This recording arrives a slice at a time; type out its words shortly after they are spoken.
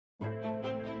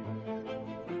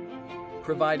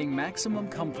providing maximum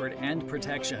comfort and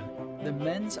protection. The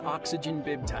men's oxygen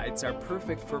bib tights are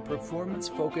perfect for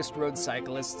performance-focused road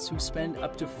cyclists who spend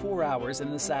up to 4 hours in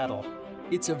the saddle.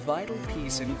 It's a vital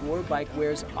piece in Gore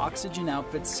Bikewear's oxygen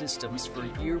outfit systems for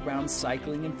year-round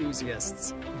cycling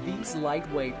enthusiasts. These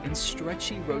lightweight and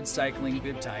stretchy road cycling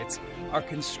bib tights are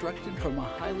constructed from a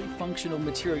highly functional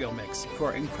material mix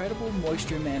for incredible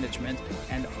moisture management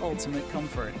and ultimate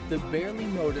comfort. The barely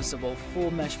noticeable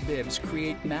full mesh bibs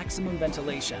create maximum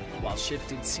ventilation, while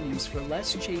shifted seams for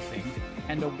less chafing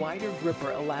and a wider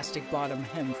gripper elastic bottom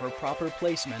hem for proper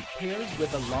placement pairs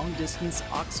with a long-distance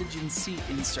oxygen seat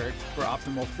insert for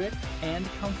optimal fit and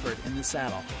comfort in the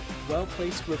saddle.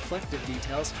 Well-placed reflective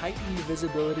details heighten the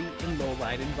visibility in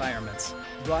low-light environments.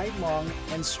 Ride long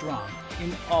and strong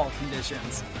in all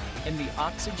conditions in the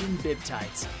Oxygen Bib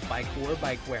Tights by Gore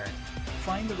Bikewear.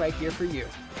 Find the right gear for you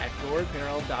at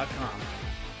goreapparel.com.